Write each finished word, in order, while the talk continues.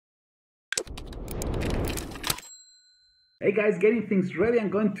Hey guys, getting things ready. I'm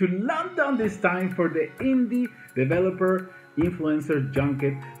going to London this time for the Indie Developer Influencer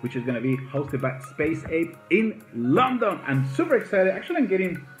Junket, which is going to be hosted by Space Ape in London. I'm super excited. Actually, I'm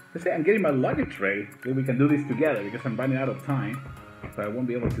getting my luggage ready so we can do this together because I'm running out of time, so I won't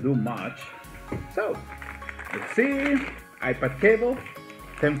be able to do much. So, let's see. iPad cable,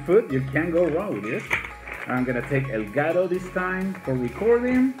 10 foot, you can't go wrong with this. I'm going to take Elgato this time for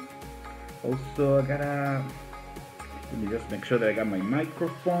recording. Also, let me just make sure that I got my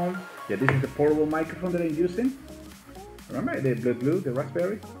microphone. Yeah, this is the portable microphone that I'm using. Remember the blue, the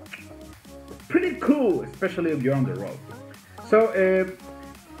raspberry? Pretty cool, especially if you're on the road. So,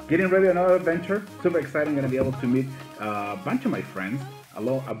 getting ready another adventure. Super excited. I'm gonna be able to meet a bunch of my friends, a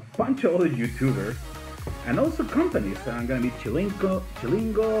bunch of other YouTubers, and also companies. I'm gonna meet Chilingo,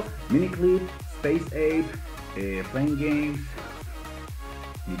 Miniclip, Space Ape, Playing Games,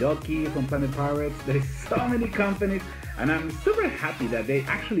 Midoki from Planet Pirates. There's so many companies, and I'm super happy that they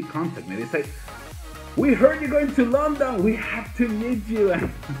actually contact me. They say, "We heard you're going to London. We have to meet you."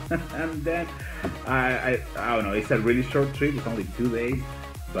 And then I don't know. It's a really short trip. It's only 2 days,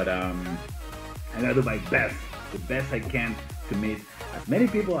 but I gotta do my best, the best I can, to meet as many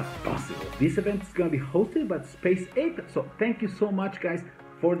people as possible. This event is gonna be hosted by Space Ape, so thank you so much, guys,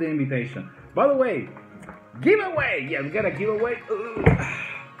 for the invitation. By the way, giveaway. Yeah, we got a giveaway.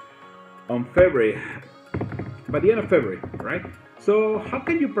 On February, by the end of February, right? So how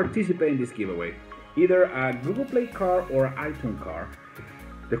can you participate in this giveaway? Either a Google Play card or an iTunes card.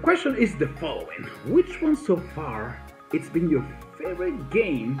 The question is the following: which one so far it's been your favorite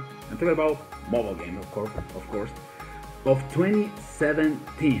game? I'm talking about mobile game, of course, of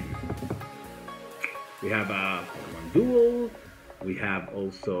 2017. We have a Pokemon Duel. We have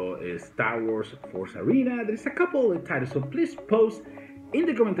also a Star Wars Force Arena. There's a couple of titles, so please post in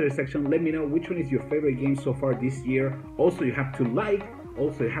the commentary section. Let me know which one is your favorite game so far this year. Also, you have to like.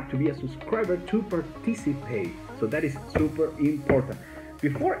 Also, you have to be a subscriber to participate. So that is super important.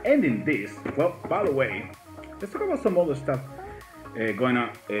 Before ending this, well, by the way, let's talk about some other stuff going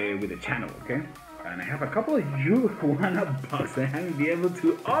on with the channel, okay? And I have a couple of Wanna boxes I haven't been able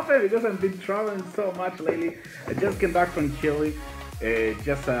to open because I've been traveling so much lately. I just came back from Chile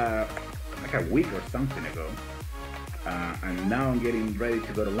just like a week or something ago. And now I'm getting ready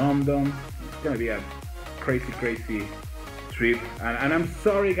to go to London. It's gonna be a crazy trip. And I'm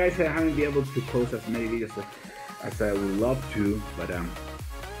sorry, guys, I haven't been able to post as many videos as I would love to, but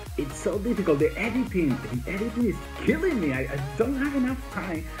it's so difficult. The editing is killing me. I don't have enough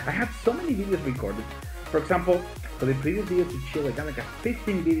time. I have so many videos recorded. For example, for the previous video to Chile, I got like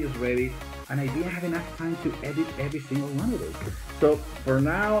 15 videos ready, and I didn't have enough time to edit every single one of those. So for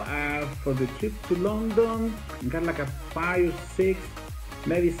now, for the trip to London, I got like a 5 or 6,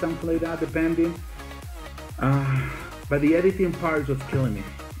 maybe something like that, depending. But the editing part was killing me.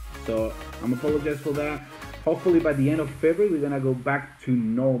 So I'm apologize for that. Hopefully by the end of February, we're gonna go back to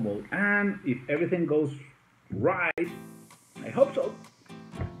normal. And if everything goes right, I hope so,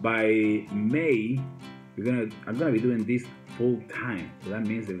 by May, I'm gonna be doing this full time. So that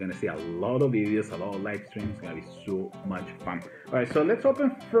means we're gonna see a lot of videos, a lot of live streams. It's gonna be so much fun. All right, so let's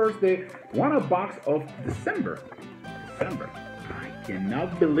open first the Wanna box of December. I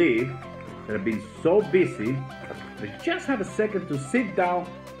cannot believe that I've been so busy. I just have a second to sit down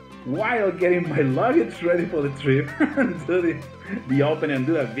while getting my luggage ready for the trip and do the open and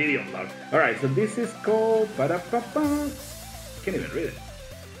do a video vlog. Alright, so this is called can't even read it.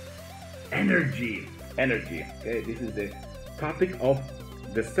 Energy. Okay, this is the topic of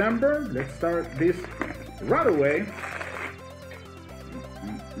December. Let's start this right away.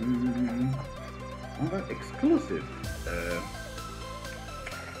 Exclusive.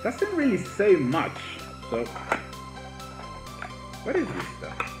 Doesn't really say much. So what is this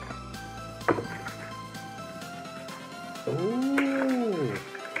stuff? Oh,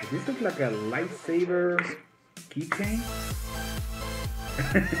 this is like a lightsaber keychain.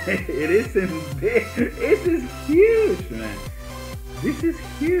 It isn't big. This is huge, man. This is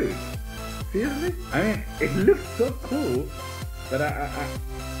huge. Seriously? I mean, it looks so cool, but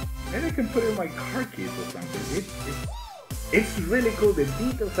maybe I can put it in my car keys or something. It's really cool. The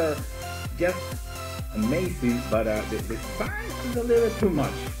details are just amazing, but the size is a little bit too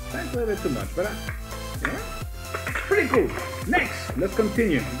much. But yeah, pretty cool. Next, let's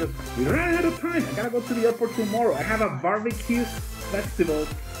continue because we ran out of time. I gotta go to the airport tomorrow. I have a barbecue festival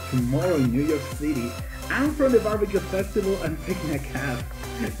tomorrow in New York City. And from the barbecue festival, I'm taking a cab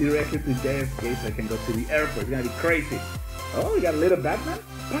directly to JFK so I can go to the airport. It's gonna be crazy. Oh, we got a little Batman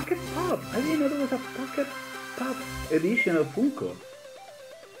Pocket Pop. I didn't know there was a Pocket Pop edition of Funko.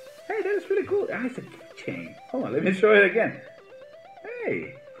 Hey, that is really cool. Ah, it's a keychain. Hold on, let me show it again.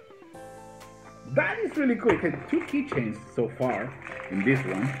 Hey, that is really cool. Okay, 2 keychains so far in this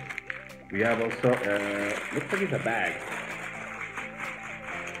one. We have also, looks like it's a bag.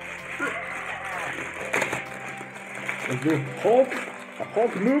 Let's do a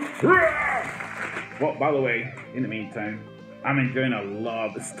Hulk move. Well, by the way, in the meantime, I'm enjoying a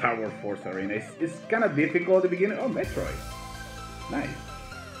lot of Star Wars Force Arena. It's kind of difficult at the beginning. Oh, Metroid. Nice.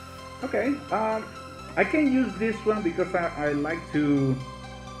 Okay, I can use this one because I like to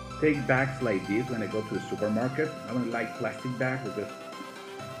take bags like this when I go to the supermarket. I don't like plastic bags because it's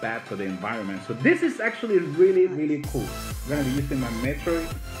bad for the environment. So this is actually really, really cool. I'm going to be using my Metroid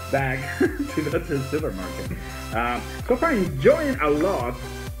bag to go to the supermarket. So far, enjoying a lot.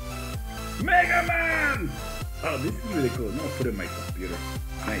 Mega Man! Oh, this is really cool. I'm going to put it in my computer.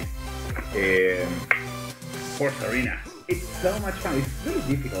 Nice. Force Arena. It's so much fun. It's really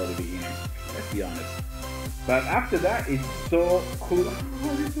difficult at the beginning, let's be honest. But after that, it's so cool.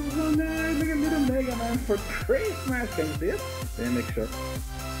 Oh, this is so nice. Look at little Mega Man for Christmas. Can you see it? Let me make sure.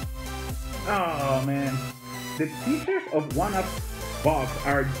 Oh, man. The t-shirts of 1UP box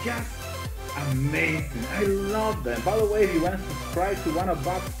are just amazing. I love them. By the way, if you want to subscribe to 1UP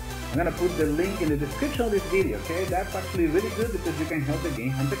box, I'm going to put the link in the description of this video, okay? That's actually really good because you can help the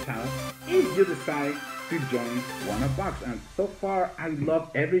TheGameHuntah channel if you decide to join 1UP box. And so far, I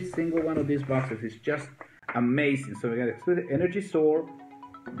love every single one of these boxes. It's just amazing. So we got the Energy Sword,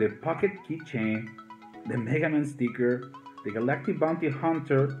 the Pocket Keychain, the Mega Man sticker, the Galactic Bounty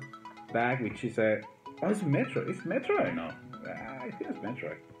Hunter bag, which is a... Oh, it's Metro. It's Metro, I know. I think it's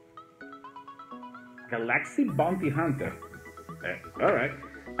Metro. Galaxy Bounty Hunter. Alright.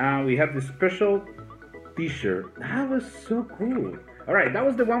 We have the special t-shirt. That was so cool. Alright, that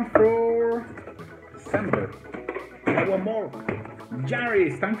was the one for December. I have one more. January,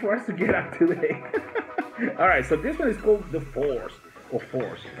 it's time for us to get up today. Alright, so this one is called the Force. Or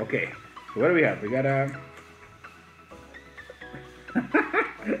Force. Okay. So what do we have? We got a...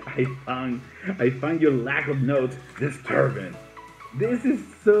 I found your lack of notes disturbing. This is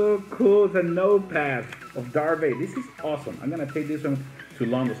so cool. The notepad of Darth Vader. This is awesome. I'm gonna take this one to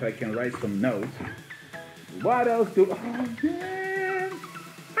London so I can write some notes. What else do? Oh man!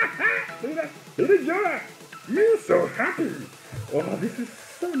 Look at that! Look at Jonah! You're so happy. Oh, this is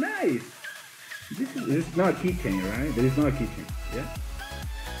so nice. This is not a keychain, right? There is not a keychain. Yeah.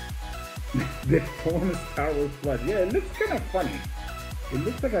 The phone Star Wars Plus. Yeah, it looks kind of funny. It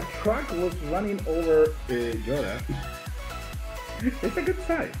looks like a truck was running over Yoda. It's a good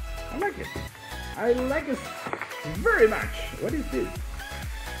size. I like it. I like it very much. What is this?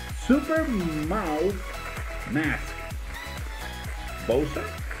 Super Mouth Mask. Bosa?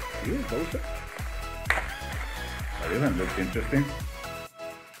 Is it Bosa? Oh, this one looks interesting.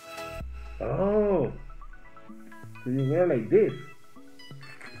 Oh. So you wear like this.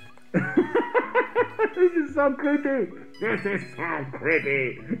 This is so creepy. This is so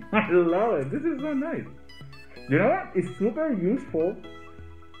creepy. I love it. This is so nice. You know what? It's super useful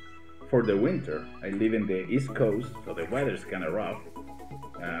for the winter. I live in the East Coast, so the weather's kind of rough.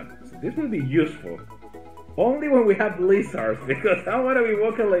 So this will be useful. Only when we have blizzards, because I don't want to be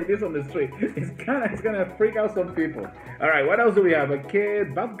walking like this on the street. It's gonna freak out some people. All right, what else do we have? Okay,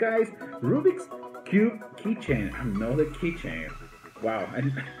 Bad Guys Rubik's Cube keychain. Another keychain. Wow,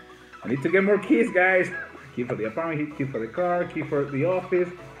 I need to get more keys, guys. Key for the apartment, key for the car, key for the office.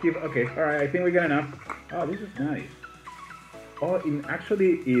 Okay, all right. I think we got enough. Oh, this is nice. Oh,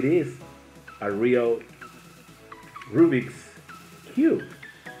 actually, it is a real Rubik's Cube.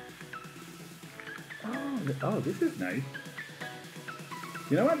 Oh, this is nice.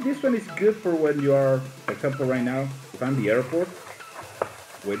 You know what? This one is good for when you are, for example, right now, if I'm at the airport,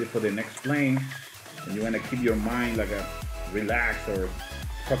 waiting for the next plane, and you want to keep your mind like a relaxed or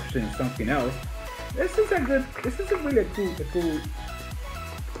focusing on something else. This is a really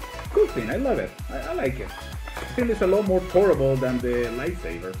cool thing. I love it. I like it. I think it's a lot more portable than the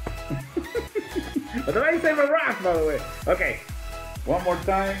lightsaber. But the lightsaber rocks, by the way. Okay, one more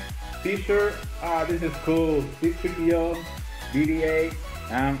time. T-shirt. This is cool. C-3PO, BDA,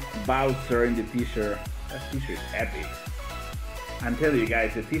 and Bowser in the t-shirt. That t-shirt is epic. I'm telling you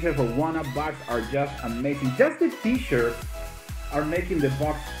guys, the t-shirts for 1UP box are just amazing. Just the t-shirts are making the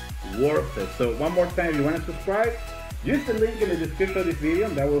box worth it. So one more time, if you want to subscribe, use the link in the description of this video,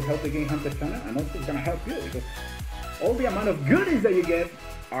 and that will help the TheGameHuntah channel, and also it's gonna help you because all the amount of goodies that you get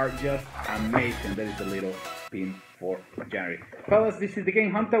are just amazing. That is a little pin for January. Fellas, this is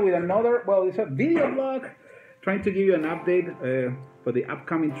TheGameHuntah with another, well, it's a video vlog, trying to give you an update for the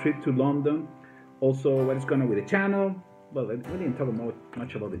upcoming trip to London. Also, what is going on with the channel, well, we didn't talk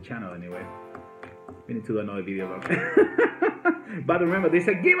much about the channel anyway. We need to do another video about but remember, there's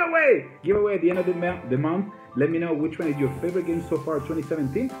a giveaway at the end of the month. Let me know which one is your favorite game so far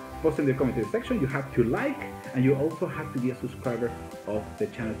 2017. Post in the comment section. You have to like, and you also have to be a subscriber of the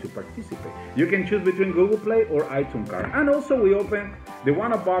channel to participate. You can choose between Google Play or iTunes card. And also we open the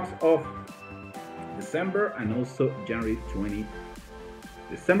one-up box of December and also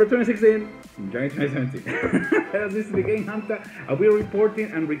December 2016 and January 2017. This is the Game Hunter. I'll be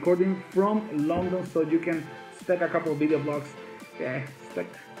reporting and recording from London, so you can stack a couple of video vlogs. Yeah, stack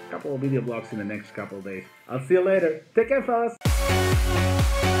a couple of video vlogs in the next couple of days. I'll see you later. Take care, fellas.